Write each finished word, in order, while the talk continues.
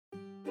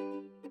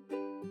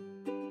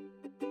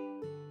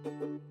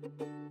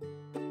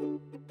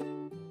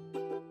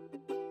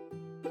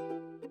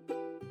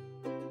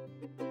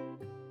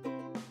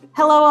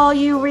Hello, all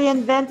you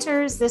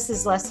reinventors. This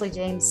is Leslie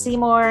James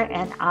Seymour,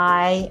 and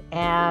I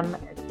am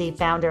the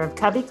founder of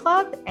Cubby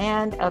Club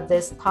and of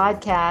this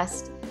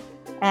podcast.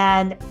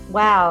 And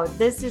wow,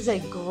 this is a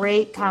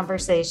great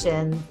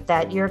conversation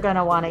that you're going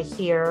to want to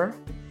hear.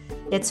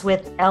 It's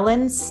with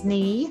Ellen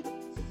Snee,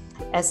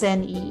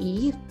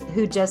 SNEE,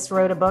 who just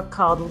wrote a book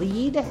called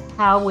Lead: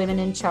 How Women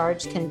in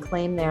Charge Can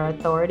Claim Their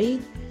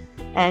Authority.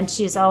 And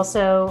she's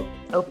also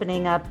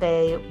opening up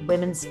a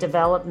women's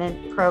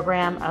development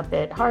program up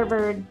at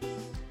Harvard.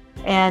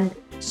 And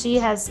she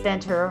has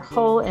spent her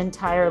whole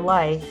entire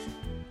life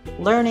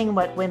learning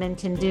what women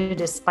can do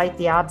despite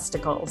the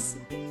obstacles.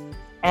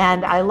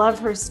 And I love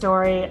her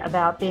story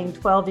about being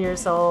 12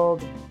 years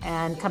old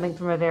and coming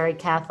from a very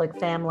Catholic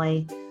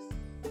family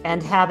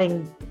and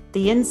having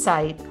the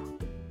insight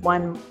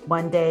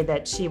one day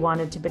that she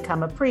wanted to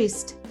become a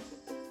priest,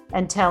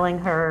 and telling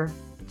her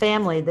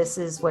family this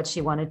is what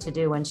she wanted to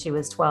do when she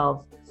was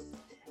 12.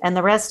 And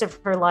the rest of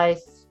her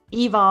life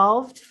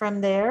evolved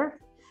from there.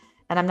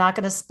 And I'm not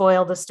going to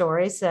spoil the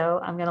story, so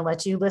I'm going to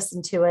let you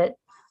listen to it.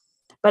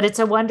 But it's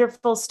a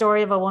wonderful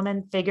story of a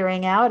woman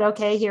figuring out,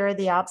 okay, here are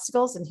the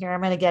obstacles and here I'm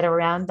going to get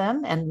around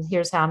them. And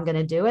here's how I'm going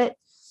to do it.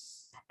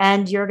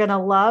 And you're going to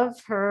love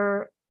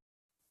her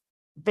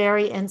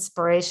very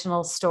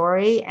inspirational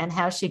story and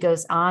how she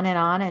goes on.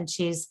 And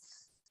she's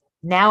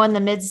now in the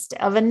midst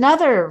of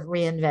another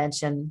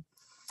reinvention.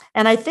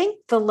 And I think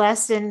the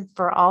lesson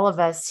for all of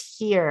us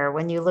here,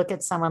 when you look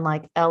at someone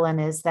like Ellen,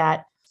 is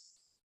that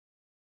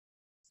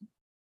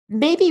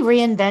maybe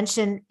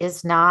reinvention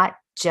is not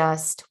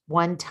just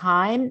one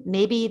time.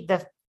 Maybe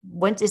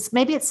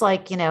it's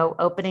like,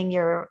 opening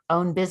your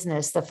own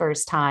business the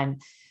first time.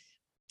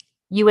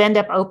 You end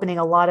up opening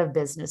a lot of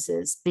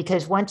businesses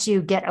because once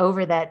you get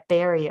over that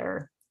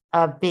barrier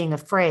of being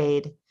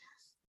afraid,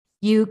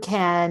 you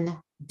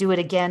can do it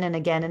again and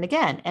again and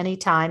again.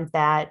 Anytime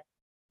that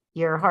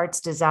your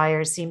heart's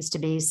desire seems to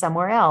be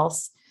somewhere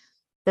else,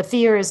 the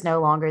fear is no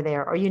longer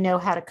there, or you know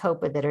how to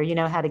cope with it, or you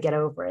know how to get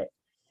over it.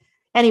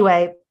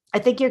 Anyway, I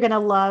think you're going to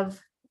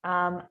love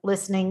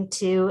listening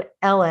to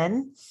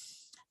Ellen.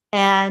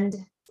 And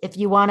if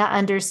you want to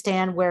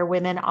understand where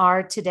women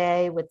are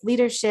today with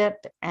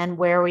leadership and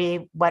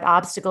what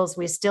obstacles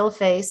we still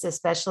face,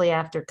 especially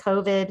after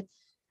COVID,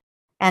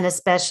 and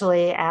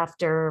especially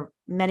after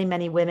many,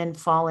 many women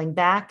falling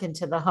back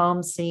into the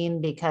home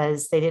scene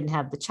because they didn't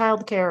have the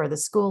childcare or the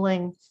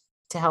schooling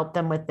to help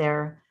them with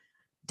their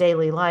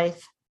daily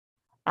life,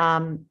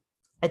 I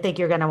think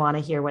you're going to want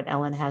to hear what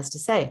Ellen has to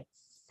say.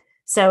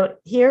 So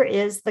here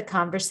is the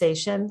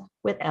conversation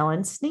with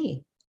Ellen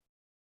Snee.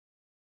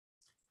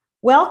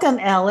 Welcome,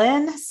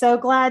 Ellen. So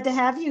glad to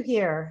have you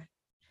here.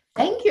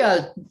 Thank you.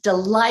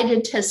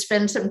 Delighted to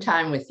spend some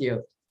time with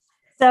you.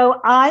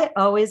 So I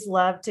always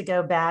love to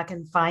go back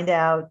and find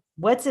out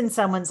what's in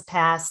someone's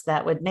past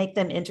that would make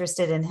them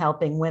interested in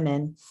helping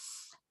women.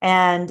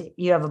 And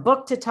you have a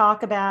book to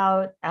talk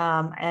about,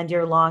 and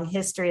your long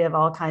history of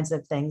all kinds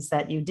of things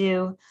that you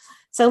do.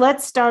 So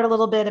let's start a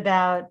little bit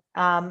about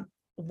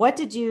what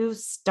did you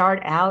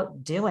start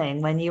out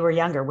doing when you were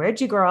younger? Where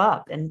did you grow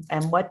up? And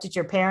what did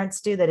your parents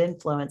do that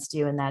influenced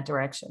you in that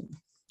direction?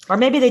 Or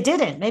maybe they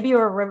didn't. Maybe you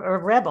were a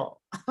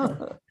rebel.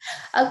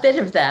 A bit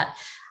of that.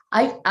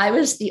 I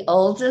was the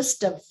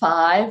oldest of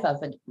 5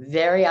 of a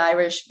very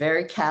Irish,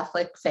 very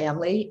Catholic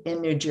family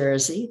in New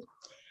Jersey.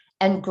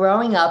 And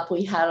growing up,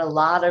 we had a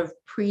lot of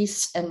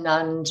priests and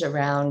nuns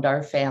around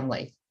our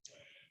family.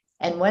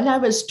 And when I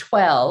was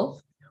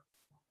 12,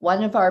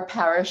 one of our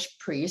parish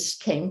priests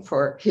came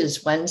for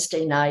his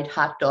Wednesday night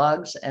hot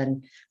dogs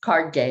and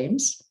card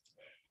games.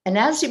 And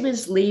as he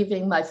was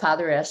leaving, my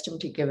father asked him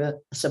to give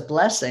us a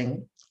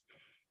blessing.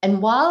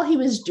 And while he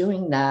was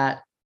doing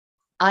that,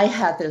 I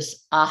had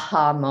this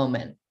aha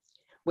moment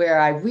where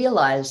I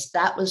realized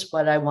that was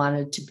what I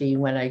wanted to be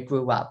when I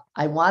grew up.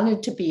 I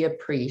wanted to be a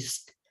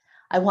priest.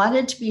 I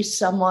wanted to be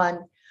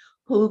someone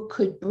who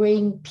could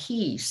bring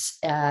peace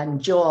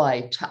and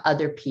joy to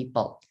other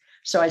people.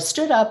 So I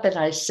stood up and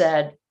I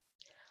said,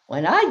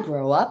 when I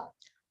grow up,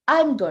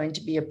 I'm going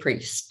to be a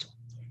priest.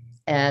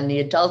 And the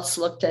adults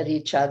looked at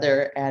each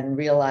other and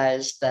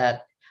realized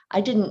that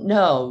I didn't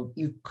know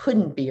you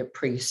couldn't be a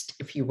priest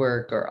if you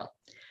were a girl.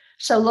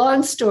 So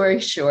long story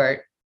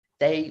short,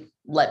 they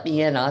let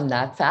me in on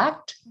that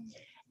fact.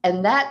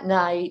 And that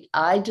night,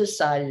 I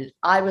decided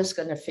I was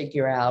going to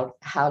figure out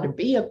how to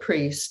be a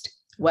priest,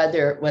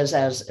 whether it was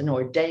as an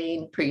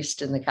ordained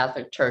priest in the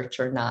Catholic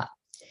Church or not.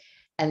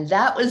 And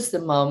that was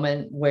the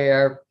moment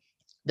where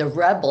the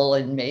rebel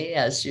in me,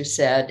 as you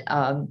said,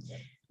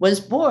 was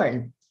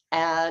born.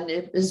 And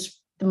it was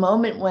the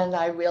moment when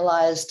I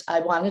realized I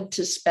wanted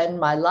to spend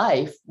my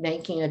life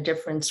making a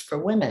difference for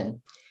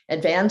women,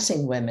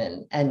 advancing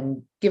women,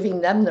 and giving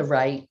them the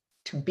right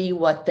to be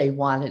what they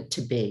wanted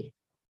to be.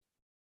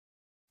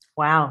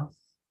 Wow,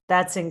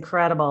 that's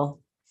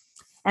incredible.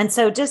 And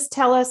so just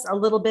tell us a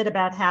little bit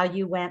about how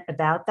you went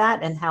about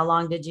that and how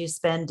long did you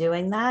spend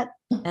doing that?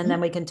 And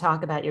then we can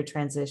talk about your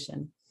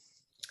transition.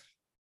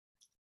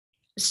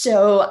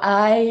 So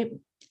I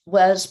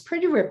was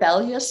pretty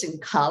rebellious in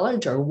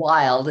college, or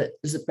wild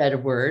is a better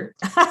word.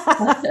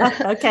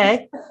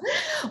 Okay.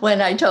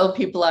 When I told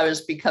people I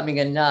was becoming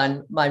a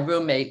nun, my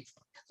roommate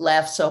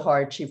laughed so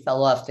hard she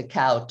fell off the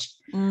couch.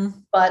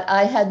 But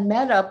I had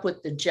met up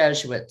with the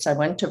Jesuits. I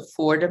went to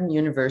Fordham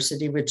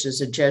University, which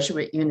is a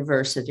Jesuit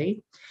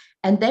university,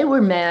 and they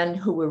were men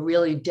who were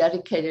really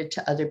dedicated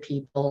to other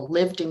people,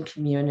 lived in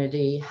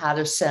community, had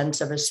a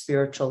sense of a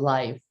spiritual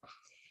life.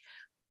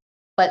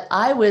 But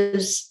I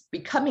was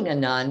becoming a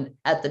nun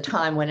at the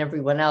time when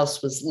everyone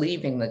else was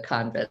leaving the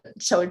convent.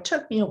 So it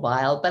took me a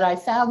while, but I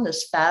found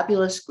this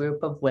fabulous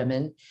group of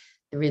women,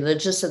 the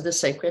Religious of the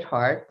Sacred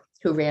Heart,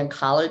 who ran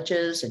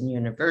colleges and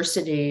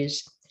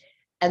universities.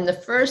 And the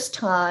first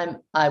time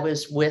I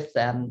was with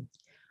them,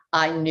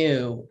 I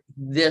knew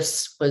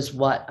this was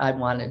what I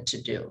wanted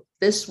to do.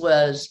 This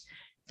was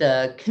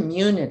the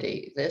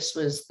community. This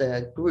was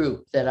the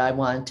group that I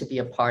wanted to be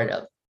a part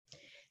of.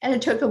 And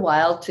it took a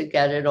while to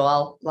get it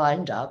all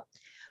lined up,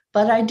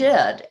 but I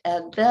did.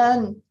 And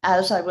then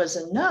as I was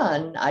a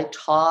nun, I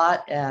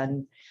taught,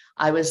 and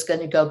I was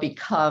going to go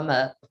become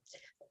a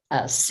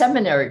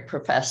seminary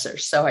professor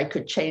so I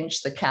could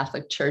change the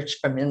Catholic Church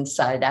from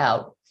inside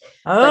out.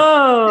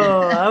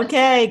 Oh,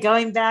 okay.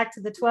 Going back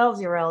to the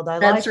 12-year-old.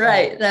 That's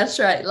right. That's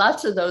right.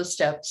 Lots of those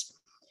steps.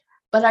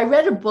 But I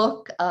read a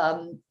book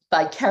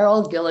by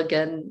Carol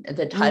Gilligan.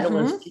 The title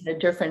was In a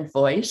Different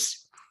Voice.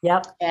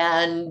 Yep.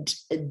 And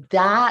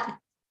that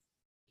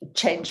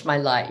changed my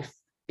life,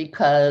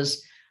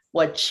 because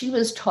what she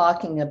was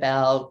talking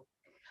about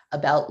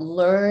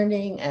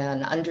learning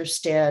and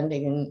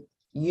understanding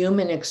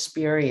human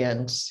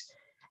experience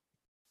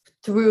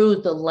through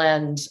the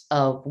lens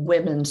of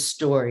women's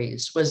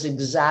stories was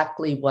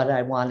exactly what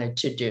I wanted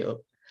to do.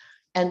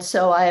 And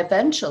so I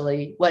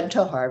eventually went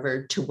to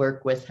Harvard to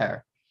work with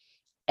her.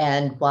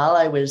 And while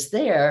I was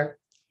there,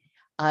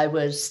 I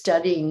was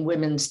studying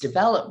women's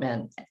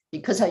development,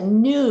 because I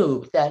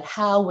knew that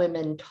how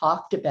women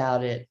talked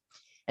about it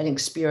and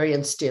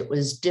experienced it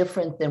was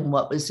different than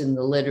what was in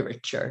the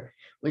literature,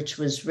 which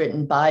was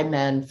written by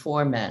men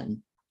for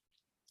men.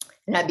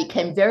 And I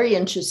became very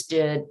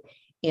interested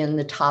in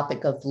the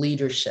topic of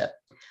leadership.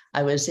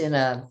 I was in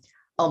a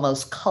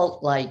almost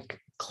cult-like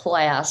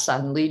class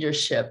on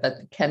leadership at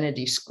the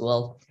Kennedy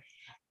School,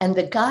 and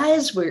the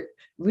guys were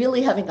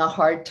really having a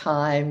hard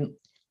time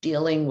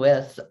dealing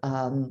with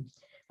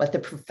what the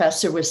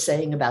professor was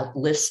saying about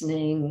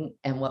listening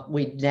and what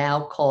we now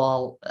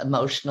call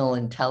emotional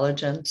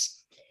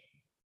intelligence.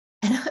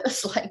 And I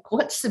was like,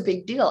 what's the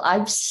big deal?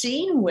 I've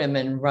seen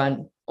women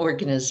run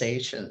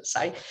organizations.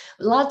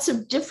 Lots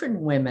of different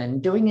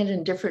women doing it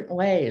in different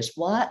ways.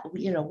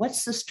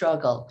 What's the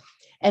struggle?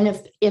 And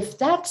if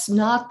that's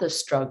not the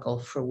struggle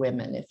for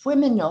women, if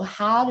women know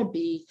how to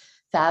be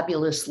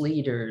fabulous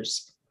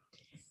leaders,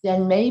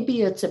 then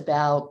maybe it's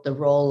about the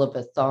role of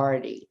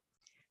authority.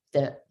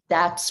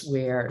 That's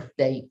where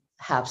they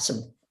have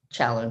some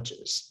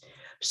challenges.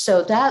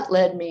 So that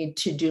led me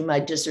to do my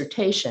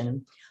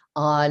dissertation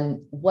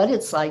on what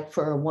it's like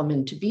for a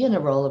woman to be in a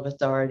role of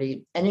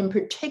authority, and in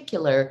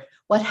particular,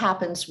 what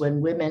happens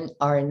when women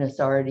are in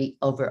authority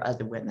over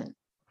other women.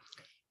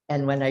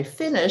 And when I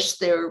finished,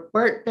 there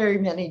weren't very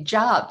many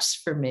jobs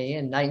for me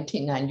in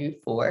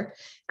 1994.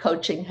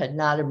 Coaching had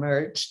not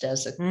emerged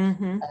as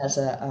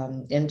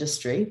a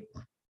industry.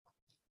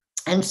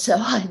 And so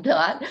I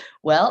thought,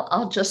 well,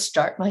 I'll just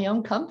start my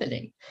own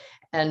company.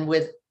 And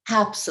with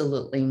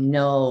absolutely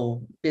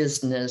no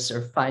business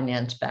or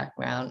finance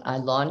background, I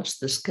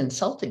launched this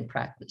consulting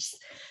practice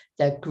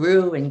that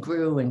grew and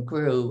grew and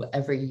grew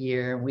every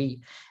year.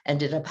 We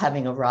ended up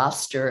having a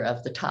roster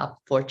of the top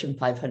Fortune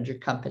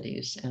 500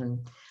 companies,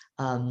 and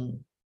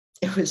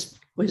it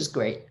was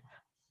great.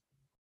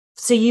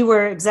 So you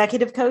were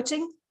executive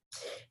coaching?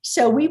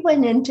 So we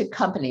went into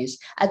companies.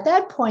 At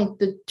that point,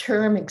 the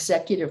term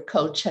executive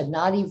coach had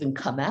not even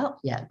come out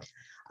yet.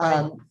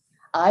 Right.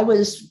 I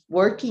was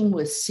working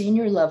with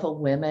senior level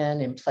women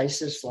in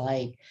places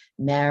like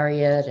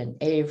Marriott and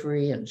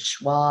Avery and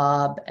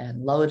Schwab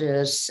and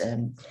Lotus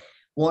and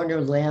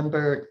Warner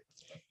Lambert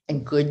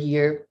and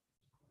Goodyear.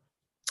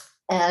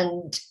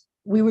 And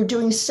we were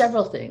doing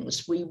several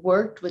things. We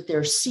worked with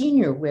their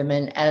senior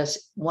women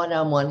as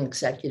one-on-one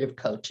executive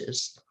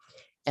coaches.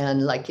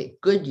 And like at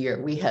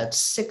Goodyear, we had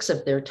 6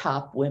 of their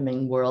top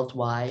women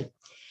worldwide.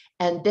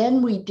 And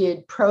then we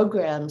did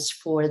programs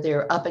for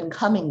their up and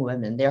coming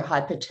women, their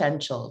high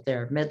potential,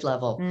 their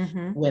mid-level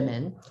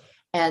women.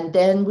 And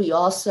then we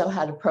also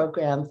had a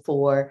program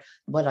for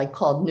what I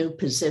call new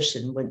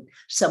position, when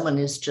someone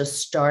is just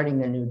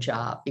starting a new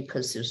job,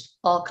 because there's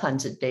all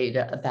kinds of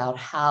data about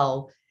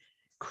how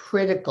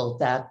critical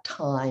that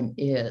time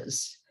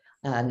is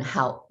and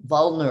how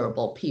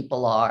vulnerable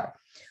people are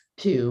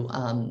to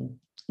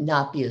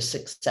not be as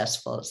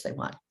successful as they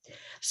want.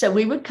 So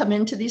we would come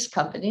into these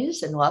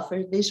companies and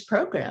offer these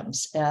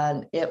programs,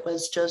 and it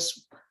was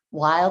just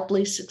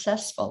wildly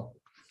successful.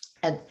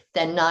 And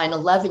then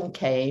 9/11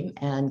 came,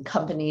 and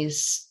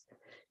companies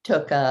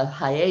took a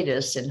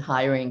hiatus in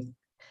hiring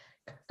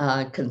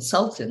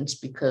consultants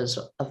because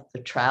of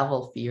the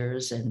travel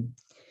fears and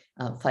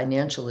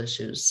financial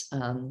issues.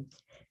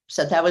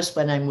 So that was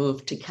when I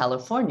moved to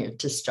California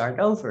to start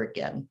over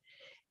again.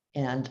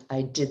 And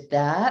I did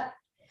that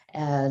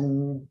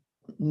and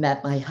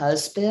met my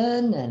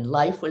husband, and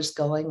life was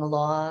going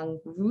along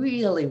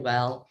really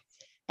well.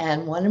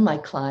 And one of my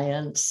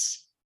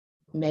clients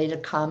made a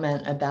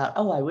comment about,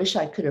 oh, I wish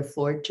I could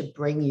afford to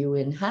bring you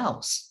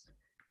in-house.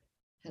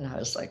 And I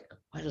was like,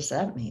 what does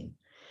that mean?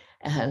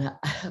 And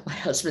my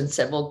husband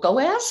said, well, go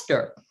ask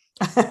her.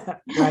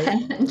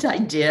 Right. And I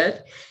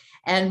did.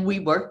 And we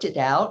worked it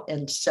out.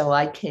 And so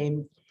I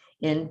came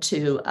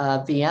into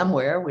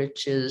VMware,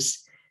 which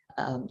is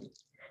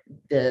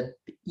the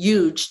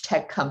huge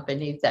tech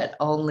company that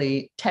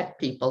only tech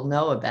people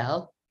know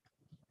about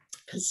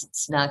because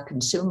it's not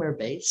consumer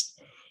based.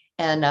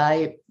 And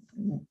I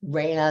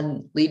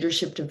ran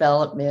leadership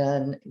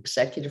development,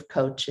 executive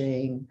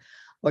coaching,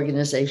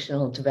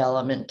 organizational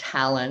development,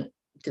 talent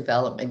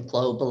development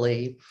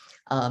globally,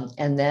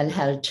 and then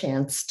had a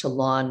chance to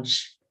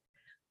launch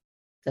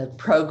the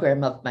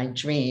program of my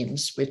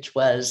dreams, which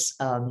was,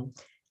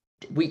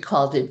 we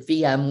called it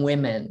VM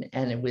Women,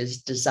 and it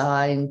was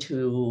designed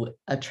to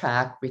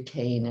attract,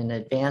 retain, and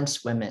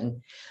advance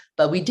women.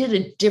 But we did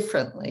it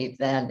differently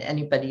than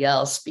anybody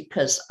else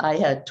because I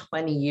had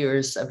 20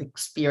 years of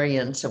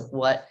experience of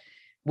what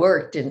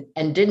worked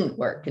and didn't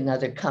work in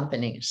other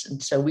companies.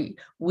 And so we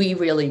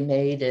really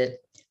made it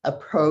a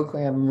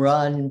program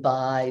run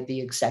by the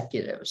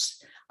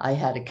executives. I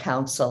had a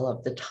council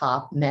of the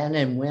top men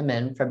and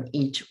women from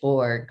each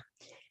org,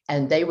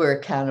 and they were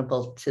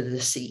accountable to the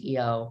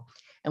CEO.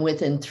 And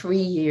within 3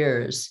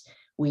 years,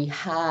 we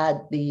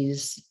had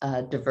these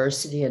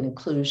diversity and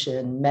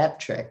inclusion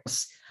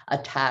metrics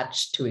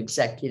attached to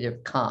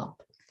executive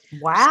comp.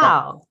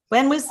 Wow. So,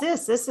 when was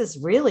this? This is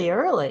really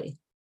early.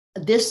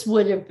 This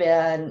would have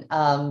been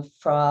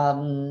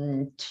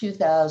from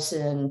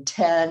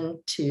 2010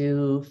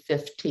 to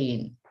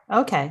 15.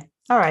 Okay.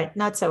 All right.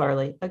 Not so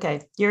early.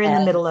 Okay. You're in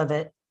the middle of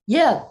it.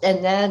 Yeah.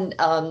 And then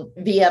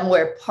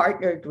VMware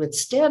partnered with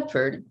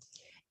Stanford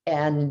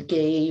and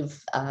got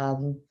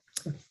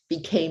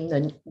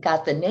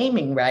the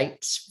naming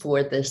rights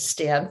for the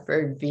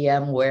Stanford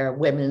VMware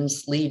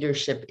Women's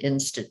Leadership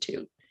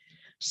Institute.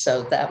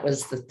 So that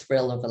was the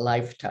thrill of a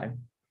lifetime.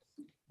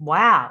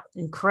 Wow.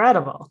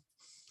 Incredible.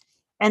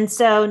 And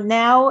so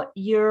now are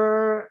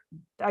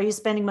you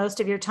spending most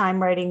of your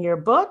time writing your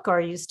book, or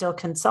are you still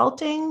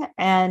consulting?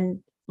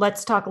 And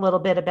let's talk a little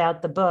bit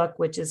about the book,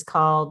 which is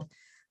called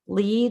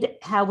Lead: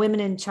 How Women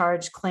in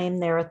Charge Claim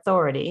Their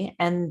Authority.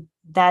 And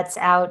that's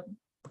out.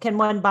 Can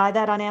one buy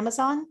that on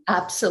Amazon?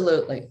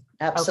 Absolutely.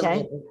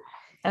 Absolutely.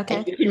 Okay.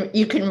 And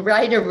you can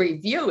write a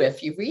review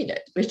if you read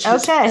it, which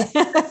okay.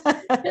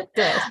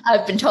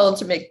 I've been told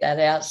to make that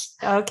ask.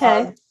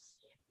 Okay.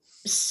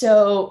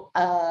 So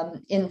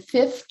in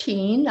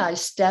 15, I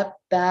stepped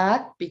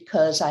back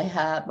because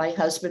my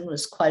husband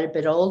was quite a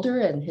bit older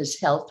and his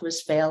health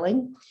was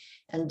failing.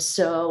 And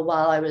so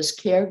while I was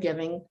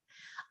caregiving,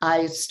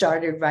 I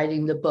started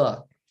writing the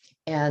book.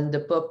 And the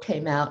book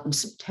came out in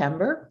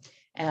September.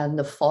 And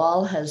the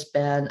fall has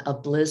been a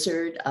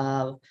blizzard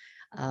of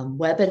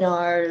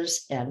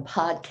webinars and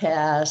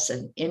podcasts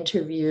and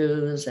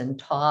interviews and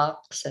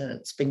talks, and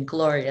it's been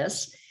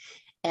glorious.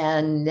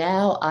 And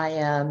now I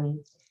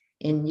am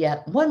in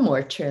yet one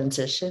more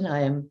transition.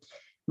 I am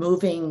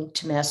moving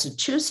to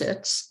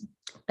Massachusetts,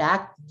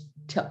 back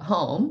to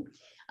home,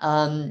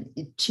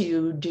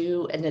 to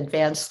do an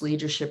advanced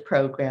leadership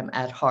program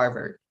at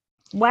Harvard.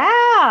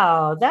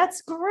 Wow,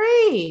 that's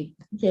great.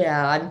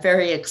 Yeah, I'm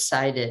very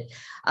excited.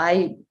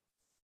 I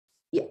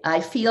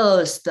feel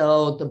as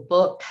though the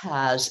book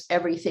has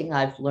everything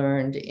I've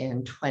learned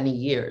in 20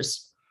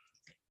 years.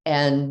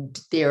 And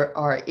there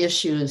are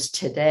issues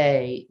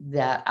today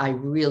that I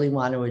really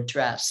want to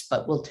address,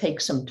 but will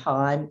take some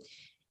time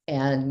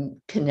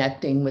and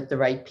connecting with the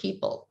right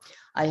people.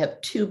 I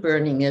have two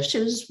burning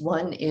issues.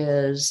 One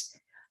is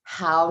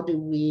how do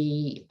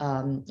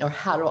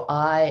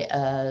I,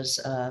 as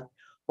a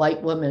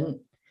white woman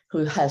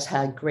who has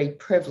had great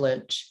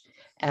privilege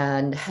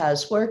and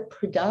has worked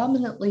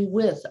predominantly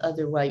with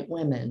other white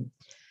women,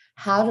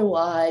 how do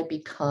I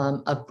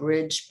become a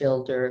bridge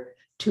builder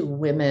to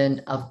women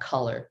of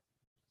color?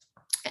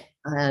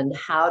 And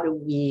how do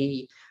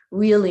we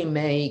really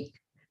make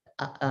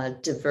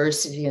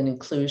diversity and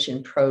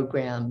inclusion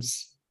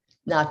programs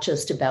not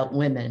just about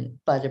women,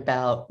 but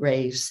about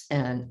race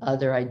and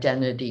other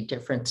identity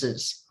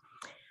differences?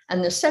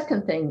 And the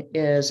second thing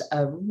is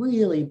a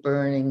really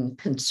burning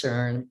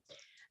concern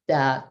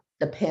that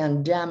the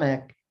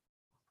pandemic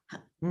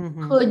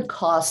could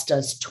cost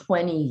us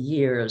 20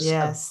 years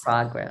of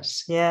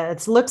progress. Yeah,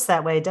 it looks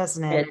that way,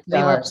 doesn't it? It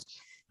does. Were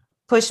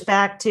pushed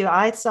back to,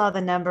 I saw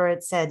the number,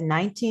 it said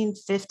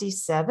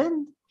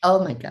 1957.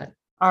 Oh my God.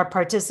 Our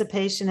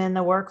participation in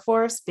the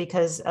workforce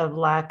because of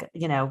lack of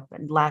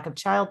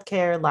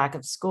childcare, lack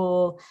of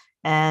school,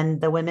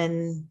 and the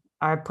women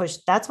are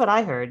pushed. That's what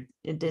I heard.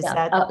 Is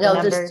that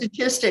the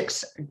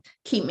statistics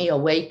keep me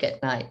awake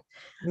at night.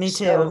 Me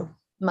too.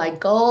 my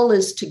goal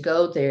is to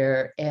go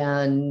there,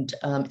 and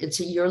it's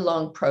a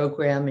year-long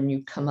program, and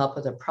you come up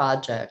with a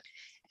project.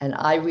 And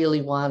I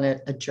really want to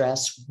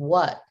address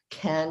what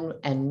can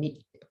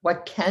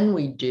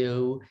we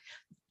do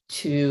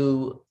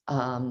to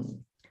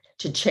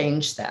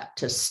change that,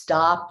 to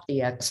stop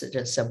the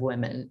exodus of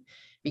women,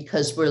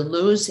 because we're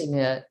losing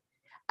it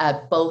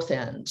at both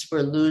ends.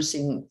 We're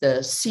losing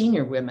the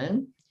senior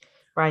women,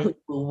 right,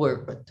 who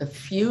were the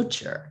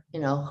future,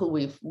 who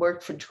we've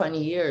worked for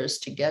 20 years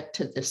to get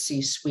to the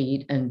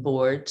C-suite and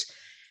boards.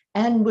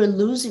 And we're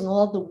losing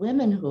all the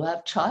women who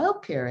have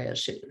childcare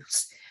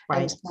issues.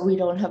 right. And so we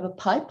don't have a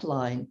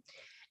pipeline.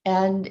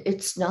 And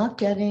it's not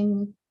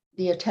getting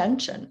the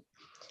attention.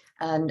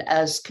 And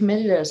as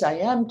committed as I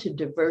am to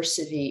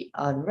diversity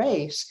on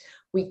race,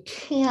 we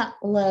can't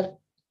take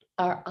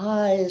our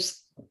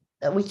eyes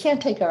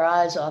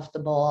off the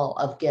ball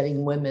of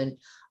getting women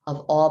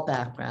of all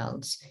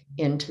backgrounds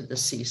into the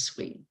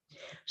C-suite.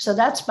 So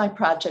that's my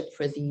project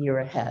for the year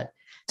ahead.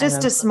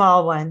 Just a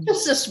small one.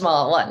 Just a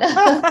small one.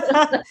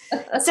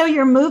 So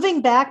you're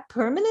moving back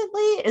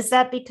permanently? Is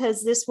that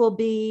because this will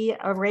be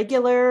a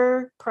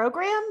regular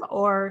program,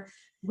 or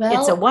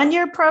it's a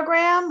one-year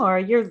program, or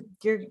you're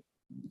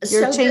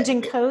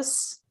changing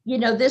coasts?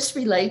 This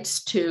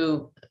relates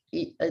to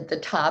the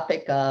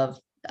topic of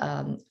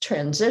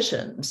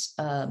transitions.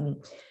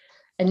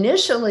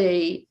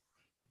 Initially,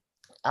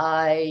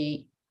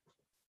 I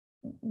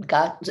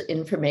got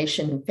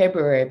information in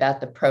February about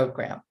the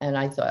program, and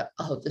I thought,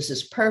 oh, this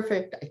is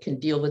perfect. I can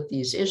deal with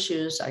these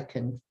issues. I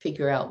can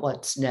figure out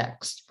what's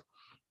next.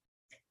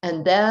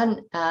 And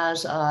then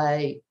as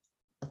I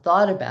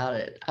thought about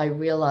it, I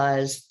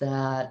realized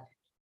that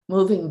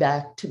moving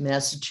back to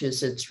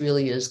Massachusetts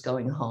really is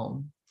going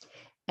home.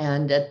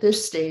 And at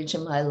this stage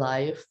in my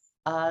life,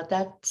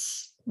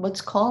 that's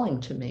what's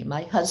calling to me.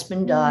 My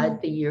husband died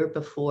the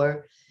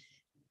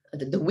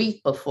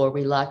week before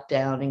we locked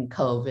down in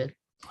COVID.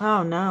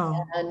 Oh,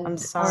 no. And, I'm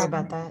sorry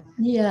about that.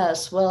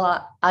 Yes.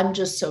 Well, I'm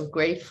just so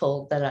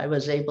grateful that I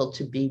was able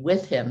to be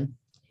with him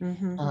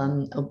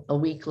a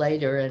week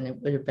later, and it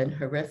would have been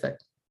horrific.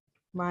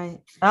 Right.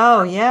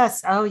 Oh,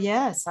 yes. Oh,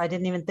 yes. I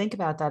didn't even think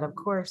about that, of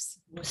course.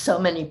 So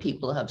many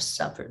people have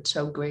suffered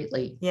so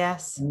greatly.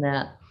 Yes. In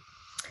that.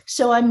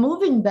 So I'm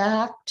moving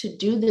back to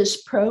do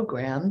this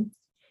program,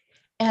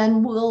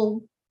 and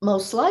will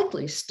most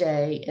likely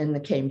stay in the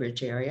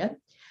Cambridge area.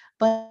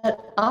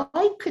 But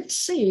I could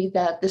see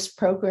that this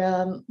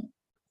program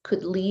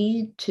could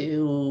lead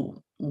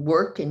to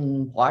work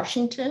in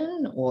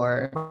Washington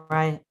or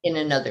in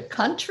another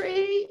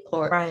country,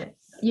 or,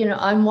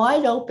 I'm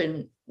wide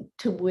open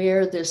to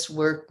where this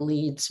work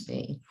leads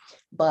me.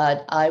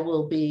 But I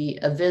will be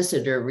a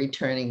visitor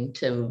returning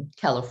to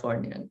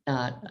California,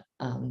 not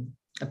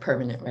a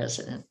permanent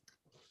resident.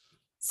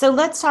 So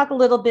let's talk a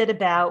little bit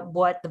about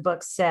what the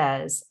book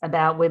says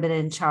about women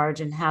in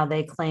charge and how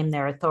they claim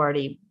their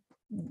authority.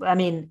 I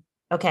mean,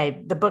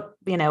 okay, the book,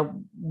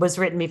 was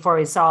written before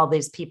we saw all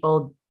these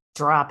people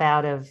drop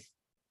out of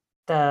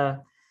the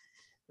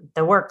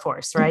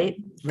workforce,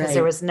 right? Because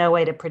there was no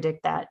way to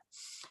predict that.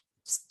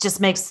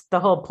 Just makes the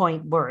whole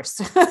point worse.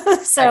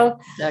 So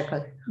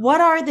exactly. What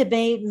are the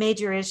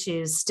major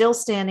issues still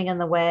standing in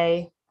the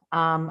way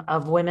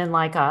of women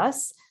like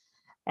us?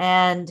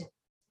 And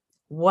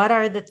what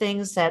are the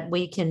things that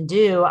we can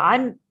do? I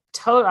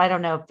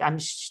don't know.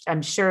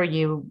 I'm sure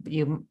you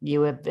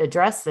have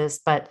addressed this,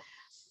 but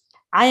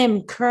I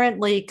am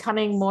currently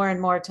coming more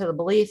and more to the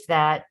belief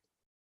that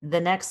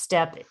the next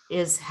step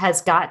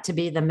has got to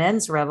be the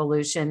men's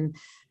revolution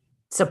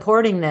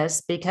supporting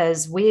this,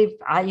 because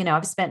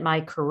I've spent my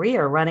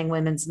career running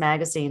women's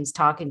magazines,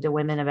 talking to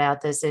women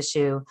about this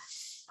issue.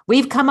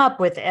 We've come up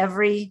with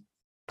every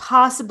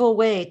possible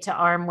way to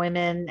arm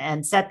women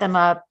and set them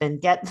up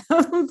and get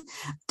them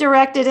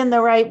directed in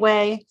the right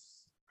way.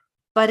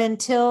 But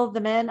until the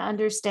men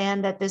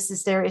understand that this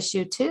is their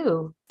issue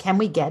too, can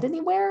we get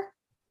anywhere?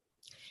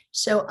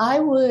 So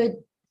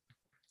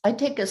I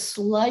take a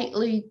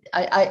slightly,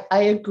 I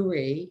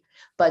agree,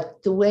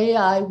 but the way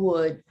I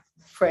would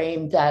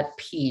frame that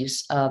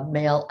piece of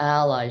male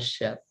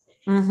allyship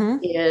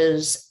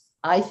is,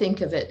 I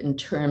think of it in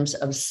terms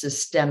of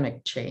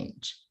systemic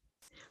change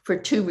for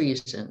two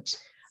reasons.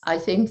 I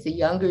think the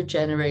younger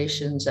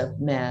generations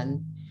of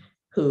men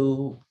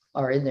who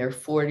are in their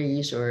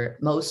 40s or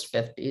most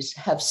 50s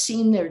have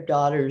seen their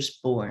daughters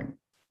born.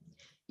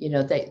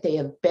 They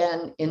have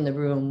been in the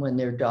room when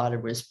their daughter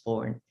was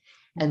born.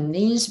 And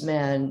these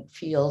men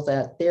feel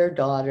that their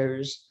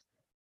daughters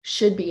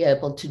should be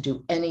able to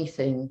do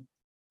anything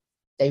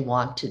they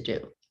want to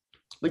do,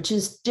 which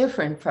is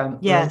different from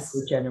younger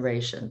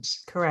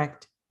generations.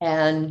 Correct.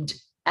 And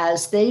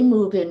as they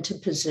move into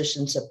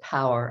positions of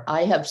power,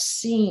 I have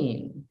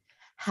seen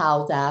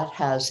how that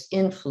has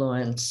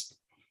influenced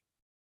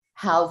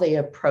how they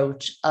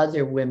approach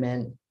other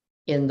women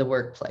in the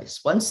workplace.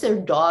 Once their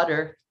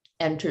daughter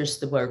enters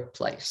the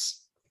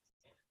workplace,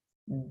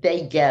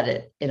 they get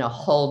it in a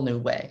whole new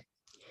way.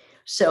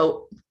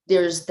 So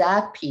there's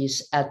that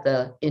piece at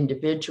the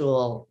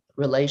individual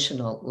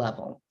relational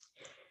level.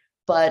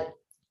 But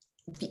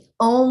the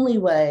only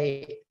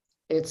way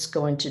it's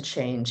going to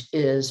change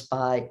is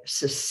by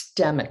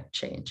systemic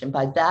change. And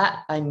by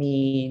that, I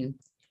mean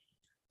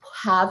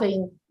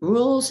having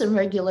rules and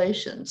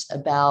regulations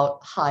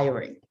about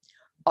hiring.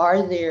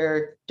 Are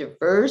there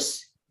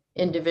diverse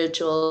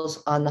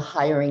individuals on the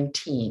hiring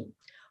team?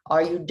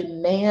 Are you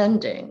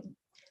demanding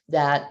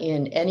that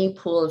in any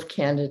pool of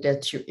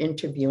candidates you're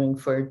interviewing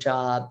for a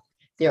job,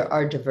 there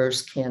are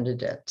diverse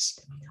candidates?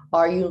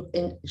 Are you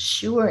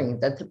ensuring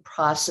that the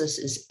process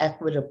is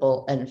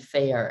equitable and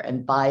fair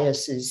and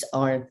biases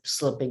aren't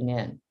slipping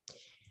in?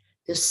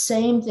 The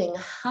same thing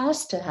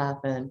has to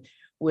happen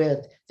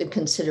with the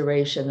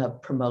consideration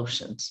of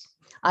promotions.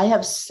 I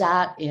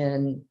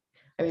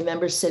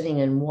remember sitting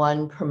in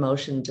one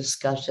promotion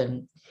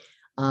discussion,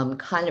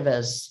 kind of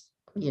as,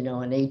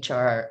 an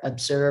HR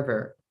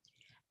observer.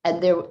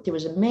 And there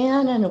was a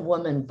man and a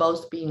woman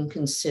both being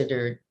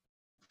considered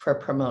for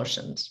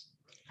promotions.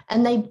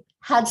 And they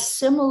had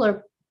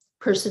similar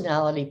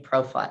personality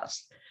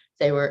profiles.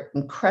 They were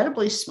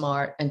incredibly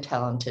smart and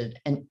talented,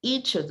 and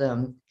each of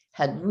them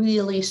had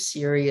really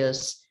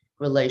serious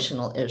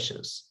relational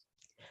issues.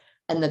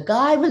 And the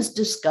guy was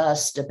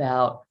discussed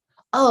about,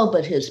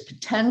 but his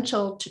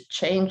potential to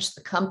change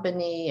the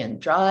company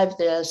and drive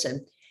this,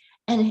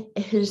 and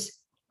his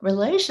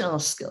relational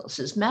skills,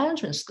 his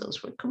management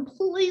skills were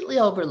completely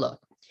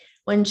overlooked.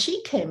 When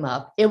she came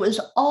up, it was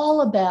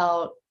all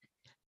about,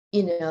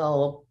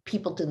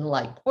 people didn't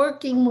like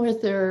working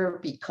with her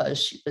because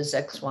she was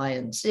X, Y,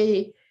 and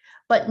Z,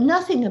 but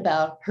nothing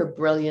about her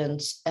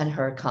brilliance and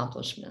her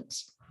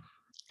accomplishments.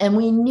 And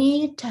we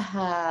need to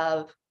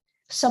have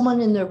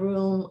someone in the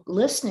room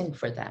listening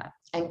for that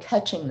and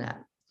catching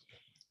that.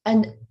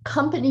 And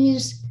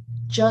companies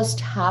just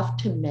have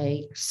to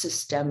make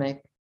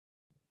systemic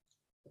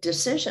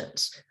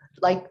decisions,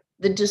 like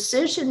the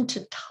decision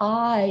to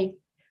tie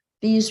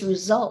these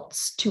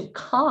results to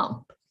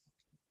comp.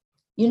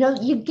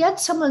 You get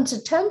someone's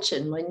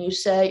attention when you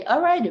say,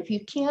 all right, if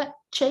you can't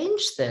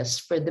change this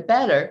for the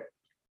better,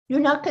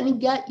 you're not going to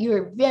get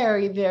your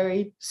very,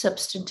 very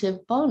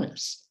substantive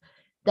bonus.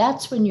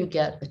 That's when you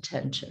get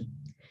attention.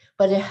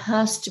 But it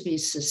has to be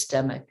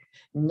systemic,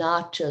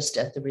 not just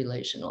at the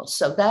relational.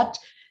 So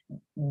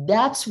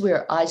that's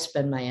where I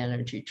spend my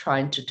energy,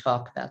 trying to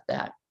talk about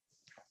that.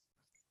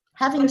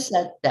 Having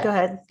said that, go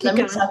ahead. Let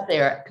me stop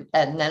there,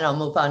 and then I'll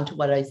move on to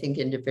what I think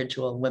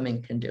individual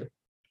women can do.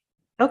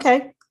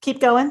 Okay, keep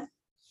going.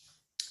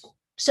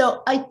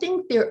 So I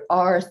think there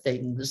are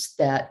things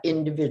that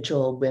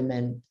individual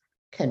women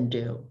can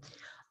do.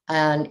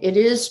 And it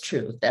is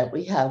true that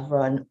we have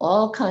run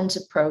all kinds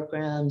of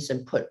programs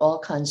and put all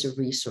kinds of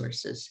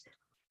resources.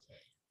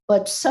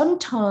 But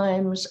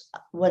sometimes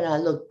when I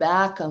look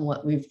back on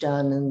what we've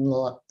done in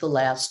the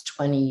last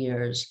 20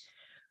 years,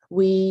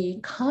 we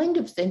kind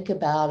of think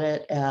about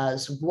it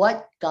as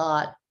what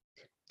got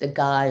the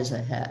guys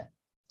ahead.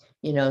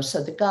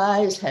 So the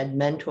guys had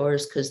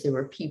mentors because there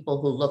were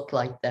people who looked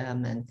like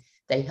them and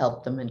they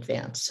helped them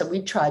advance. So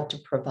we tried to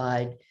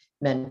provide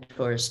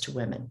mentors to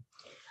women.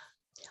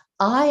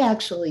 I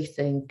actually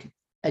think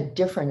a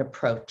different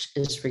approach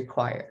is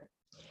required.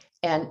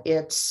 And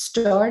it's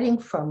starting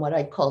from what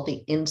I call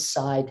the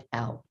inside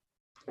out.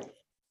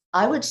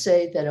 I would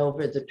say that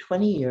over the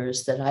 20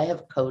 years that I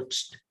have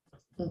coached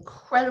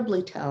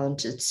incredibly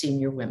talented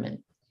senior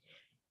women,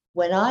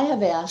 when I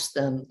have asked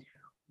them,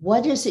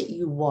 what is it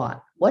you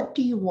want? What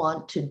do you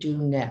want to do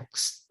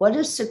next? What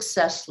does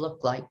success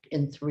look like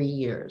in 3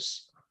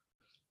 years?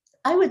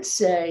 I would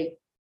say,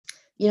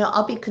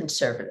 I'll be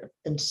conservative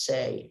and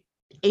say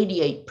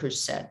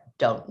 88%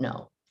 don't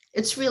know.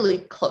 It's really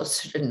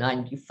closer to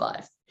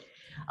 95.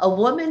 A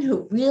woman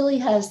who really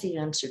has the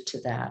answer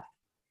to that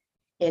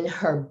in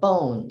her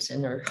bones,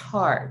 in her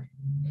heart,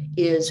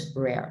 is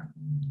rare.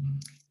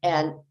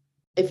 And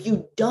if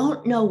you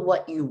don't know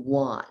what you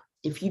want,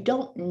 if you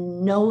don't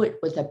know it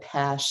with a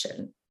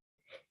passion,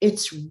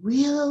 it's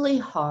really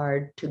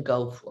hard to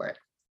go for it.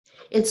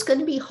 It's going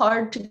to be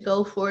hard to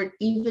go for it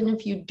even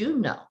if you do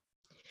know.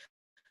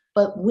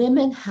 But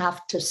women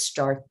have to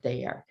start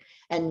there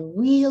and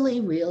really,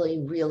 really,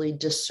 really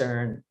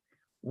discern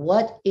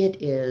what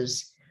it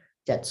is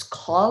that's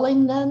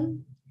calling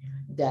them,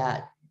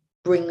 that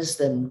brings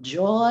them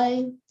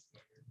joy,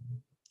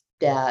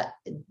 that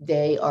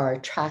they are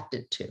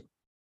attracted to.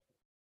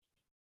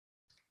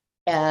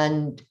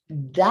 And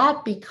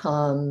that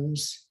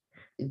becomes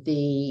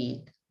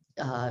the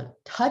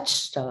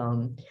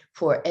touchstone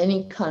for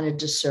any kind of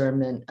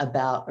discernment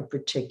about a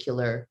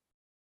particular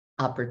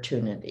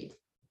opportunity.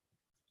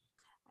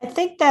 I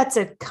think that's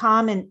a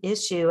common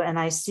issue, and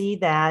I see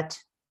that,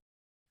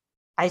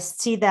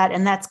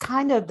 and that's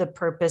kind of the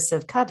purpose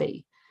of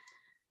Covey,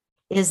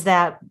 is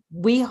that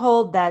we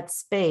hold that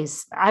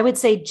space. I would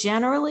say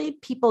generally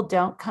people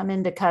don't come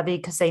into Covey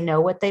because they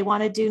know what they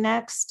want to do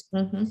next.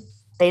 Mm-hmm.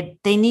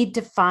 They need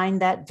to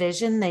find that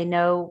vision. They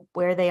know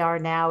where they are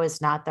now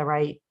is not the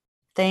right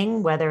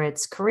thing, whether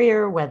it's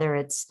career, whether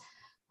it's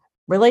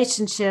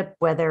relationship,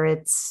 whether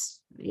it's,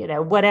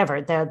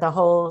 whatever, the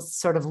whole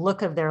sort of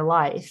look of their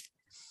life.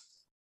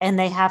 and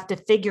they have to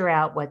figure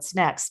out what's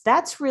next.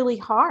 That's really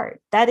hard.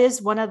 That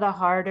is one of the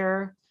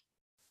harder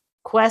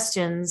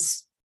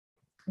questions.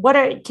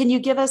 Can you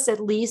give us at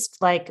least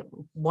like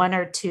one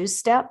or two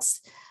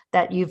steps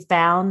that you've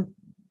found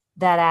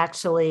that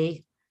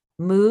actually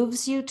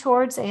moves you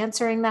towards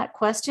answering that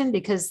question?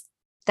 Because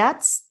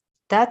that's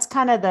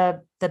kind of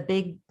the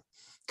big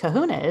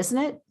kahuna, isn't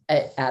it?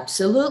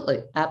 Absolutely.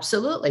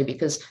 Absolutely.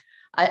 Because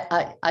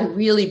I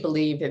really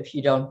believe if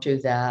you don't do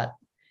that,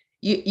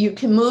 you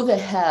can move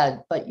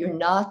ahead, but you're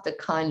not the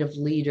kind of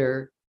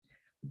leader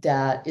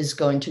that is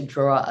going to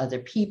draw other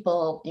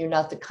people. You're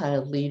not the kind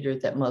of leader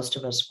that most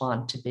of us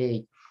want to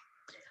be.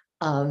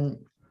 I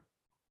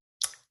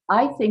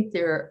think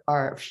there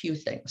are a few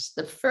things.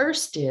 The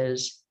first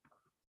is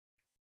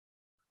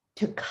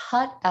to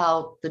cut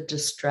out the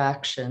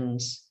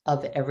distractions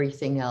of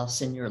everything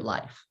else in your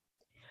life.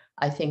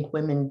 I think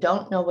women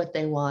don't know what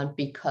they want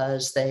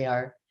because they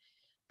are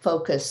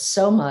focused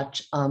so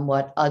much on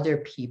what other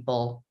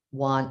people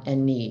want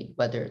and need,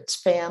 whether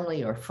it's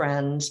family or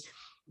friends.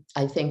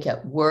 I think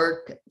at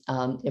work,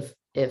 if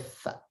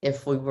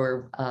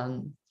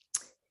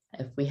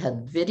we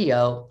had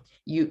video,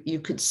 you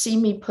could see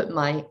me put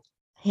my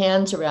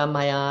hands around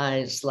my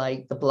eyes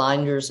like the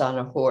blinders on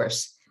a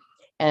horse.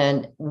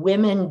 And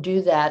women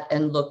do that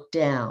and look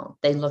down.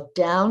 They look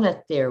down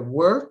at their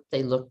work,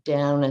 they look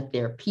down at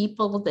their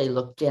people, they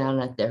look down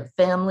at their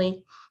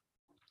family,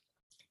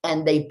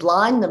 and they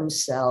blind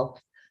themselves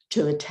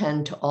to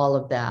attend to all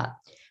of that.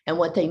 And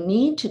what they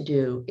need to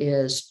do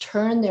is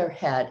turn their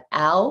head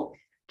out,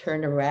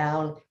 turn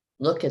around,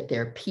 look at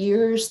their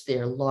peers,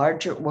 their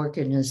larger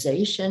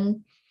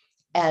organization,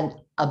 and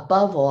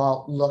above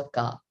all, look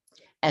up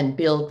and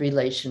build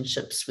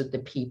relationships with the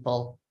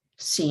people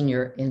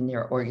senior in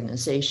their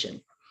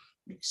organization.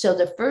 So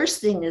the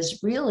first thing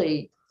is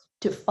really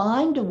to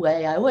find a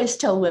way. I always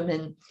tell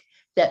women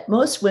that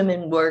most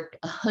women work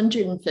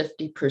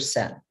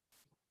 150%.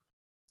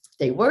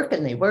 They work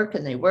and they work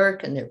and they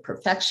work and they're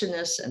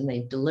perfectionists and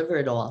they deliver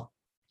it all.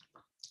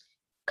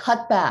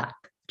 Cut back,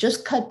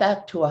 just cut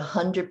back to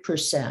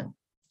 100%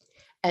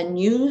 and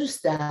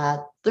use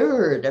that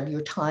third of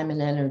your time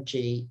and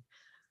energy.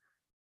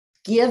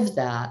 Give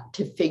that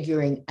to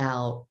figuring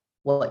out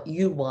what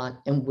you want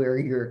and where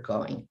you're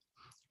going.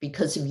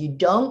 Because if you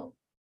don't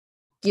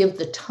give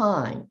the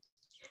time,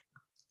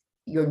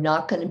 you're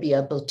not going to be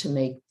able to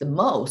make the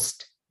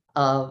most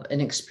of an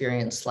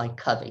experience like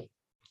Covey.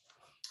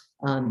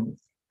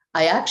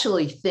 I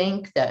actually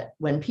think that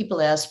when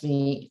people ask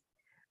me,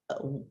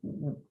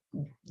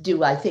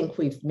 do I think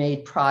we've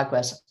made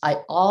progress? I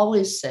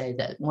always say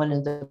that one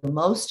of the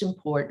most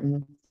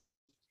important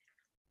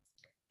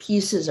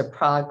pieces of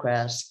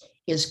progress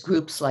is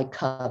groups like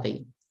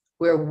Covey,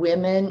 where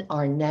women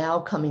are now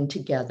coming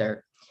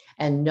together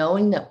and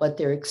knowing that what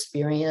they're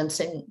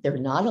experiencing, they're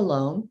not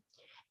alone,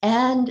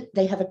 and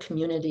they have a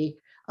community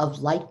of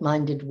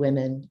like-minded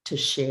women to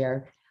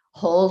share,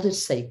 hold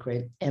as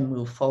sacred, and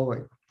move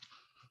forward.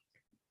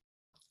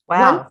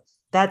 Wow,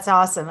 that's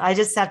awesome. I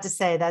just have to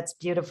say that's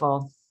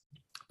beautiful,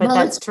 but well,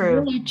 that's it's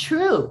true. Really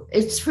true.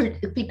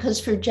 Because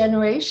for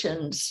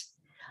generations,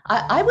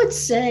 I would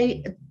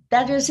say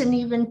that isn't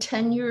even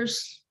 10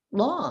 years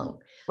long.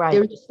 Right.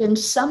 There's been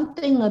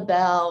something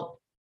about,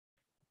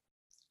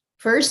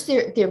 first,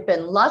 there have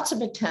been lots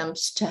of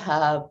attempts to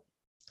have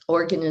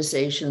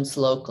organizations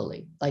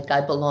locally. Like I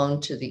belong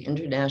to the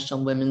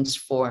International Women's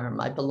Forum.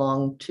 I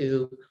belong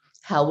to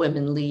How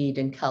Women Lead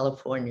in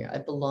California. I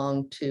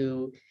belong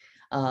to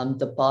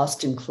the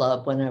Boston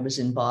Club when I was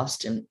in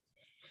Boston.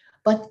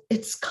 But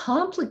it's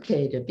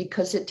complicated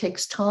because it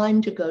takes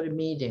time to go to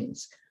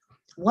meetings.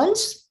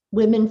 Once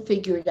women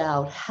figured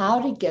out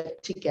how to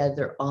get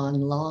together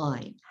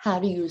online, how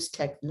to use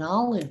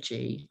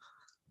technology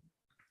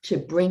to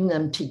bring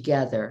them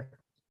together,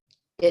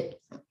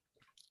 it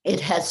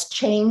has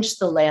changed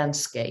the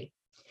landscape.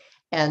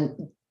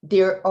 And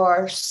there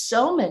are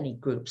so many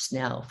groups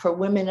now for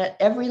women at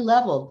every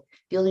level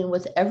dealing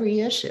with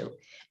every issue.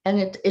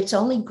 And it's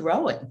only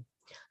growing.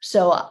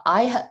 So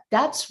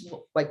that's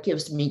what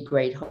gives me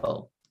great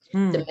hope.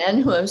 The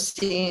men who have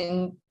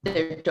seen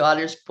their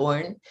daughters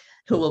born,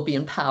 who will be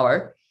in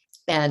power,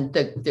 and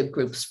the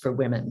groups for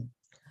women.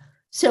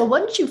 So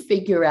once you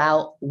figure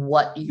out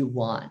what you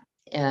want,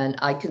 and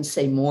I can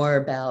say more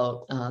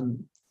about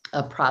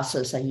a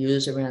process I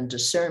use around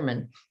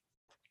discernment,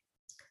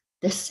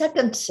 the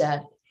second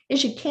set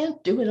is you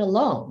can't do it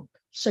alone.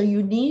 So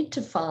you need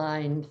to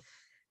find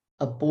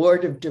a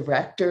board of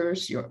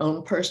directors, your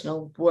own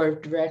personal board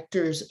of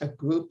directors, a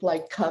group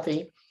like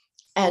Covey,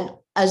 and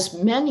as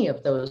many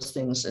of those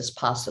things as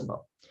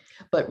possible.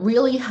 But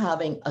really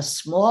having a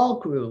small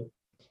group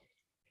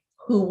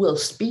who will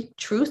speak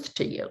truth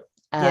to you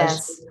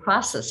as you're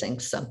processing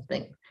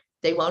something.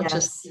 They won't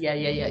just,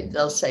 yeah.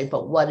 They'll say,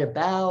 but what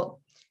about?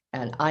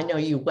 And I know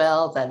you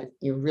well, that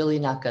you're really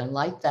not going to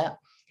like that.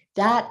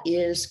 That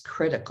is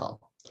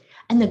critical.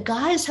 And the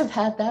guys have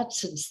had that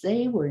since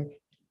they were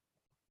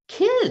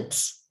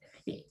kids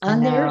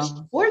on their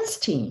sports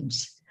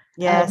teams.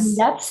 Yes. And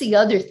that's the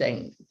other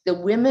thing. The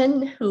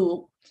women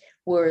who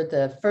were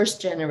the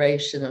first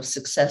generation of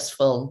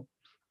successful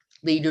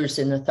leaders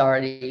in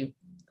authority,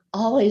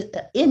 always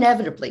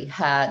inevitably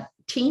had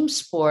team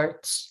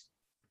sports,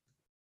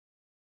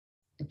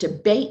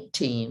 debate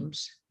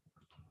teams,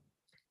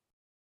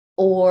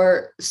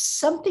 or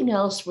something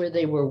else where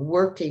they were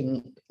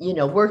working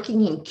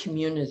in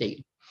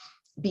community,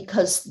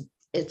 because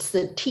it's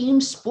the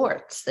team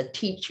sports that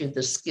teach you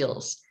the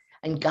skills.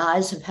 And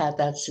guys have had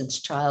that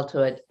since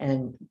childhood,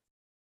 and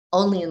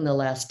only in the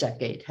last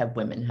decade have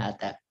women had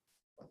that.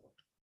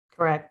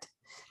 Correct.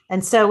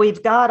 And so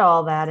we've got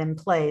all that in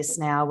place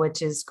now,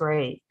 which is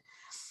great.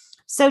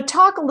 So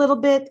talk a little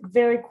bit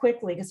very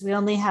quickly, because we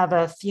only have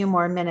a few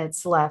more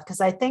minutes left, because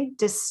I think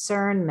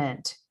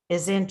discernment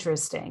is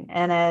interesting.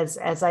 And as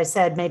I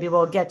said, maybe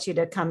we'll get you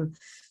to come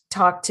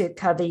talk to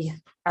Covey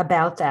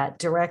about that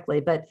directly.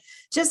 But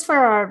just for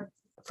our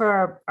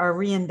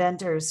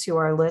reinventors who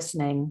are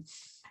listening,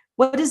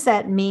 what does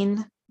that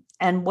mean?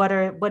 And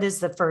what is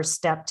the first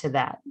step to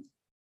that?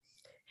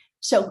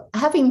 So,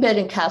 having been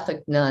a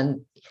Catholic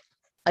nun,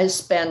 I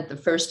spent the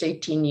first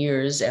 18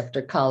 years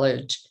after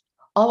college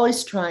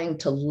always trying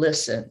to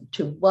listen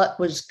to what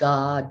was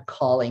God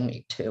calling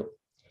me to.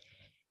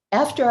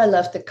 After I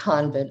left the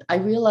convent, I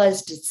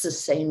realized it's the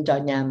same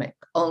dynamic,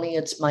 only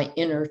it's my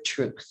inner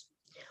truth.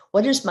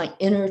 What is my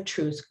inner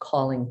truth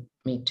calling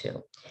me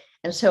to?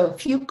 And so a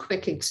few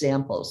quick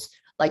examples,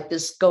 like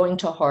this going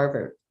to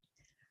Harvard.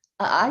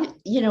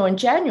 In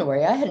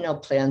January, I had no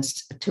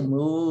plans to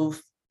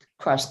move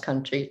cross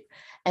country.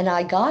 And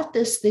I got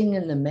this thing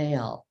in the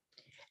mail,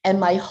 and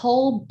my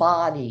whole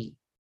body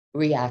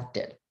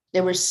reacted.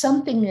 There was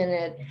something in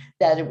it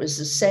that it was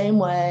the same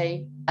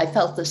way. I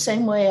felt the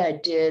same way I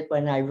did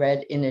when I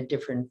read In a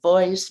Different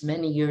Voice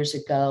many years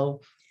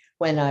ago,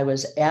 when I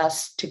was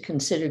asked to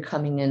consider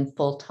coming in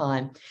full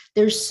time.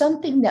 There's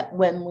something that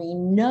when we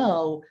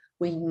know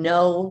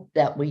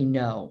that we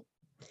know.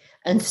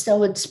 And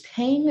so it's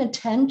paying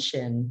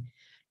attention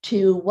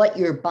to what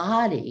your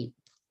body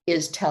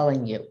is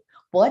telling you.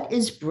 What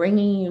is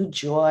bringing you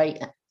joy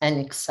and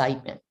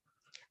excitement?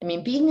 I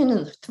mean, being in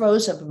the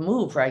throes of a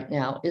move right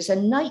now is a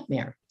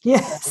nightmare.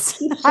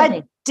 Yes,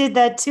 I did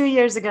that 2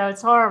 years ago.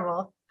 It's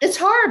horrible. It's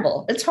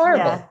horrible. It's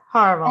horrible. Yeah,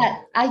 horrible. And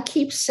I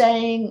keep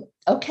saying,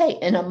 okay,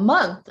 in a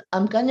month,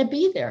 I'm going to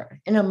be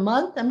there. In a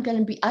month,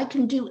 I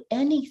can do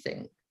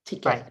anything to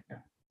get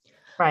there.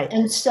 Right.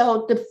 And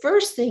so the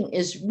first thing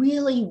is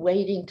really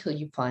waiting till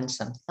you find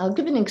something. I'll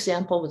give an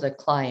example with a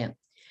client.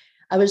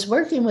 I was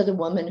working with a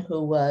woman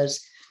who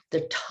was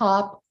the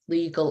top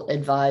legal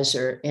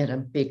advisor in a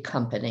big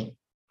company.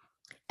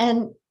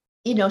 And,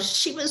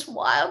 she was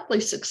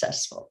wildly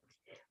successful,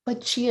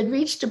 but she had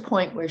reached a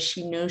point where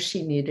she knew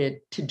she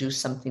needed to do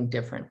something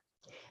different.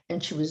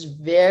 And she was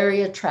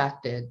very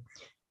attracted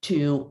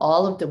to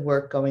all of the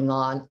work going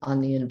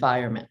on the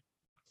environment.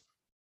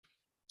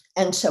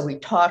 And so we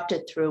talked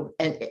it through,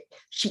 and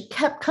she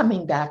kept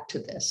coming back to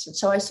this. And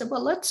so I said,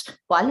 well,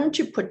 why don't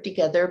you put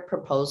together a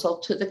proposal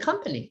to the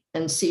company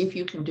and see if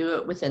you can do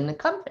it within the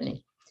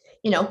company?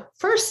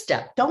 First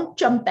step, don't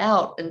jump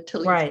out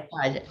until you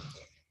tried it.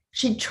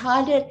 She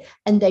tried it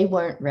and they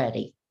weren't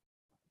ready.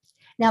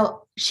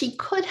 Now, she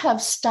could have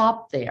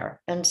stopped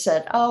there and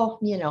said, oh,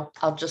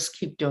 I'll just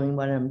keep doing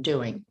what I'm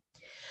doing.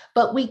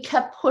 But we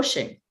kept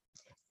pushing,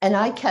 and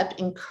I kept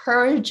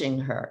encouraging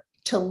her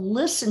to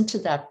listen to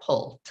that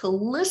pull, to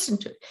listen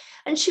to it.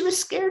 And she was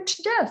scared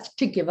to death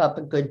to give up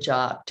a good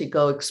job, to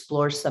go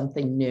explore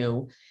something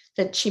new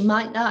that she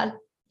might not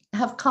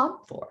have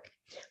comp for.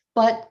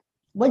 But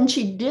when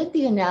she did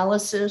the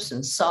analysis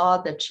and saw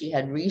that she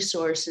had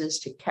resources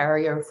to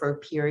carry her for a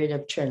period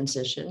of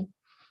transition,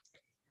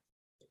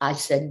 I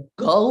said,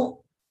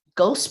 go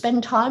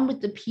spend time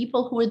with the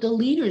people who are the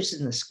leaders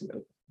in this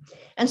group.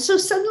 And so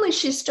suddenly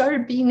she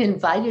started being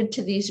invited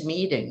to these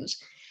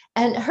meetings,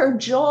 and her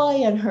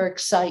joy and her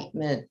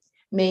excitement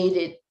made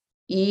it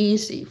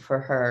easy for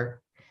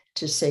her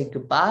to say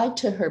goodbye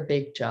to her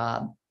big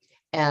job.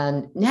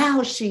 And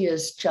now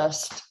she's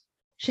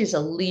a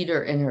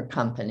leader in her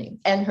company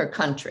and her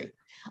country.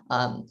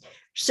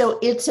 So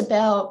it's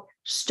about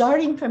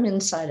starting from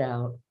inside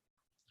out,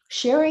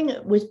 sharing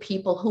it with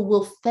people who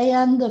will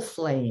fan the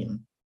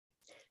flame.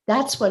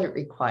 That's what it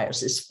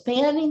requires, is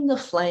fanning the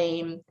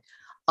flame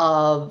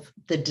of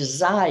the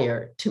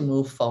desire to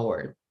move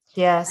forward.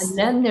 Yes. And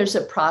then there's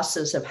a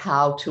process of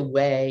how to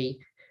weigh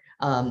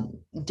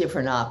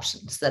different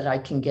options that I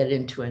can get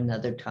into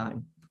another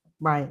time.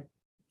 Right.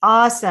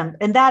 Awesome.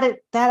 And that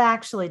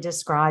actually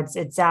describes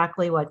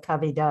exactly what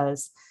Covey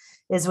does,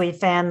 is we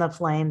fan the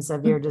flames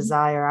of your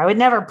desire. I would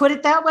never put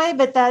it that way,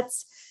 but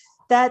that's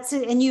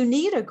it. And you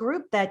need a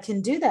group that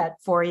can do that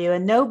for you.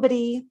 And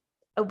nobody,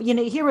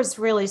 here was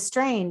really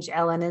strange,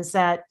 Ellen, is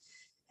that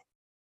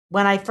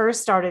when I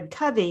first started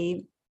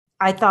Covey,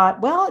 I thought,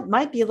 well, it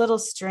might be a little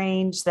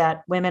strange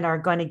that women are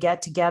going to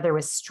get together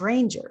with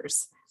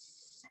strangers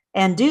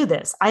and do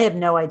this. I have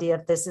no idea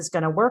if this is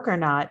going to work or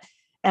not.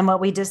 And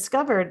what we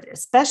discovered,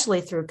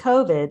 especially through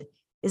COVID,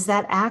 is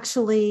that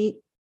actually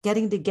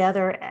getting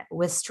together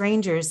with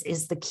strangers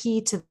is the key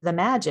to the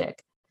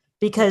magic,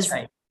 because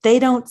they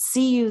don't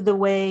see you the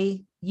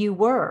way you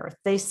were.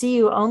 They see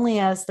you only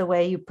as the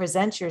way you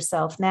present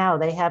yourself now.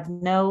 They have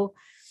no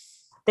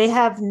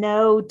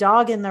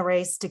dog in the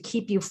race to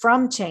keep you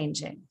from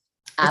changing.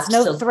 It's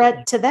no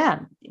threat to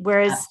them.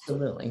 Whereas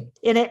Absolutely.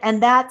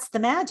 And that's the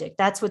magic.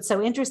 That's what's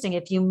so interesting.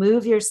 If you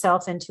move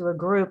yourself into a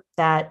group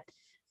that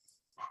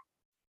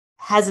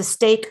has a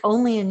stake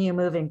only in you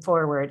moving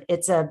forward,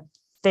 it's a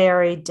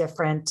very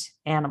different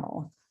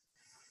animal.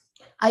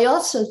 I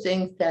also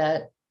think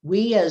that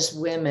we as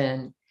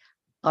women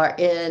are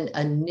in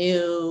a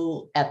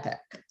new epoch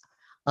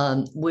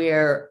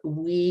where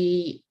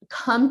we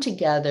come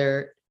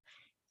together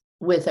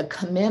with a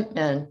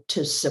commitment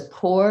to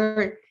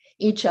support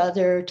each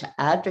other, to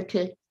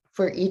advocate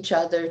for each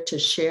other, to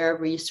share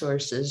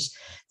resources,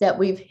 that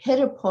we've hit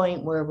a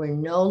point where we're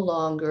no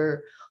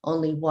longer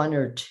only one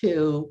or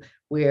two,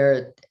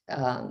 where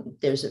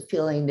there's a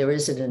feeling there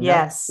isn't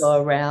enough to go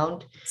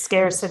around.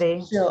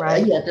 Scarcity,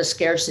 right? Yeah, the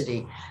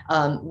scarcity.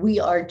 We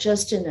are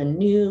just in a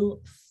new,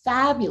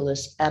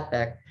 fabulous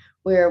epoch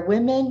where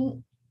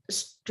women,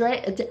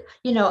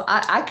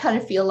 I kind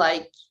of feel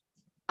like,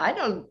 I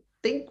don't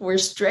think we're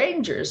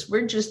strangers.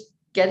 We're just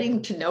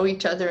getting to know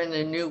each other in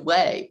a new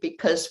way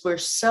because we're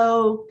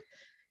so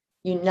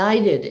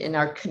united in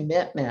our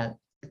commitment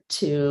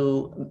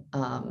to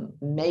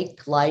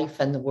make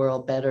life and the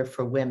world better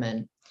for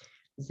women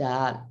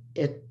that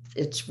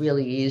it's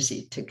really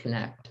easy to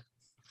connect.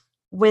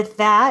 With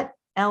that,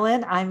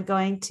 Ellen, I'm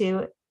going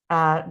to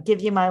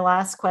give you my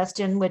last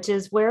question, which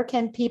is, where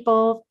can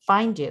people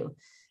find you?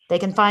 They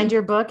can find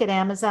your book at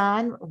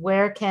Amazon.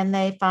 Where can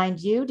they find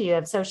you? Do you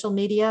have social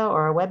media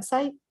or a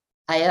website?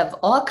 I have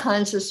all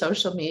kinds of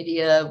social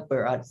media.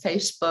 We're on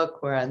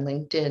Facebook, we're on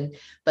LinkedIn,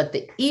 but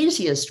the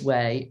easiest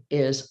way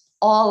is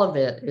all of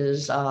it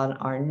is on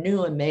our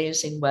new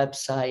amazing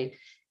website,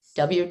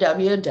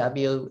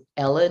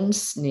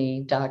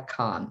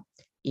 www.ellensnee.com,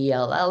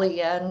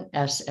 ELLENSNEE.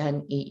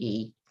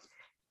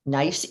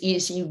 Nice,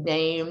 easy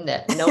name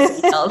that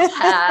nobody else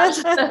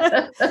has.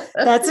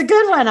 That's a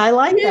good one. I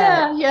like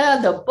that. Yeah.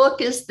 The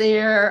book is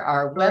there,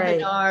 our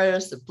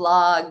webinars, the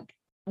blog,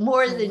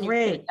 more than you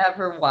could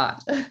ever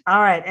want.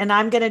 All right. And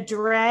I'm going to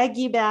drag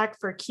you back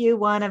for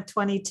Q1 of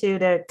 22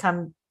 to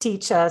come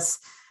teach us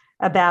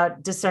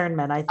about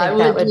discernment. I think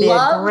that would be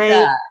a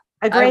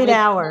great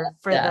hour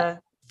for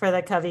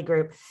the Covey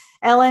group.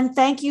 Ellen,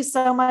 thank you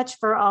so much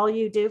for all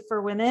you do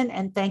for women,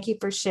 and thank you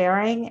for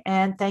sharing,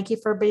 and thank you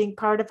for being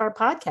part of our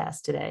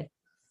podcast today.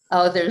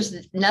 Oh,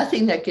 there's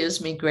nothing that gives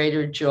me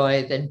greater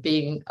joy than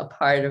being a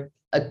part of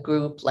a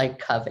group like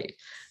Covey.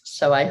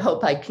 So I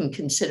hope I can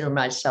consider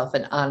myself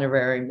an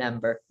honorary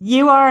member.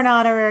 You are an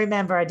honorary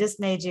member. I just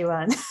made you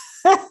one.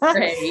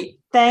 Great.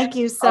 Thank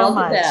you so all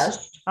much. The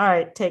best. All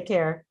right. Take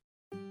care.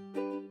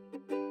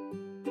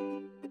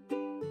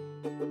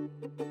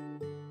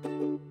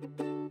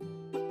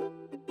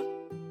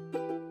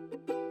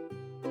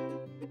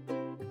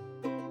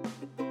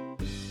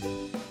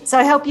 So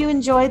I hope you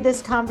enjoyed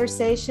this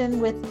conversation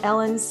with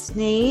Ellen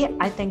Snee.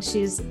 I think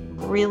she's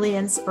really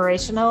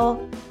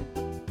inspirational.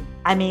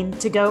 I mean,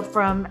 to go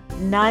from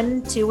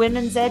nun to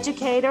women's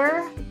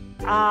educator,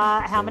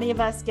 how many of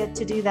us get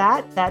to do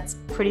that? That's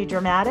pretty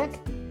dramatic.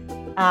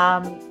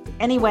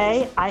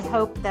 Anyway, I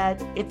hope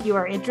that if you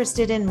are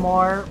interested in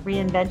more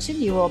reinvention,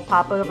 you will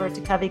pop over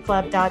to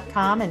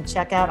coveyclub.com and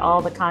check out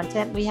all the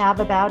content we have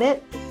about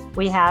it.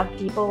 We have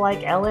people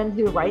like Ellen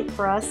who write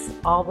for us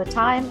all the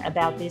time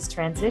about these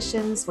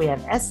transitions. We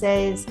have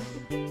essays,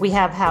 we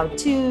have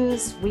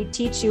how-tos, we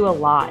teach you a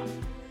lot.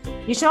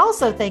 You should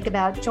also think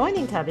about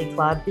joining Covey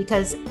Club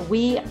because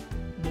we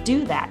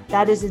do that.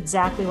 That is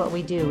exactly what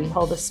we do. We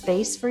hold a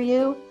space for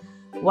you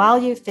while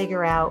you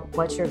figure out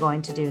what you're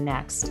going to do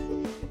next.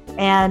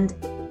 And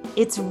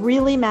it's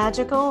really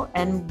magical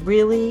and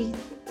really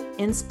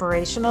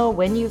inspirational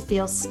when you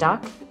feel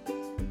stuck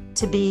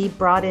to be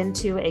brought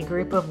into a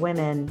group of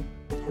women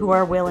who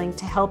are willing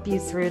to help you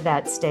through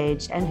that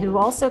stage and who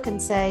also can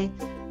say,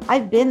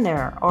 I've been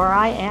there or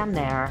I am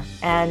there.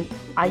 And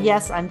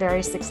yes, I'm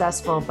very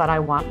successful, but I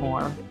want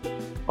more,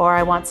 or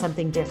I want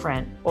something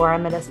different, or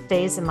I'm in a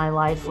phase in my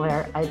life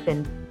where I've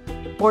been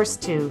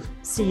forced to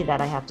see that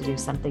I have to do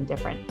something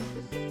different.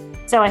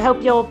 So I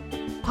hope you'll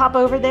pop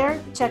over there,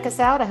 check us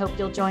out. I hope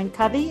you'll join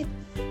Covey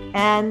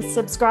and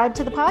subscribe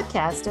to the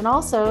podcast, and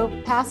also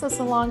pass us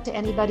along to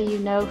anybody you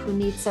know who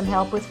needs some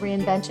help with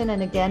reinvention.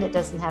 And again, it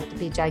doesn't have to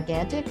be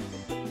gigantic.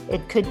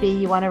 It could be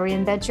you want to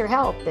reinvent your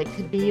health. It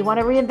could be you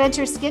want to reinvent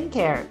your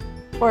skincare,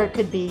 or it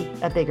could be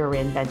a bigger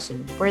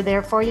reinvention. We're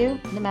there for you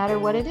no matter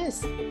what it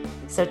is.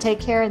 So take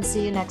care and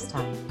see you next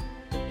time.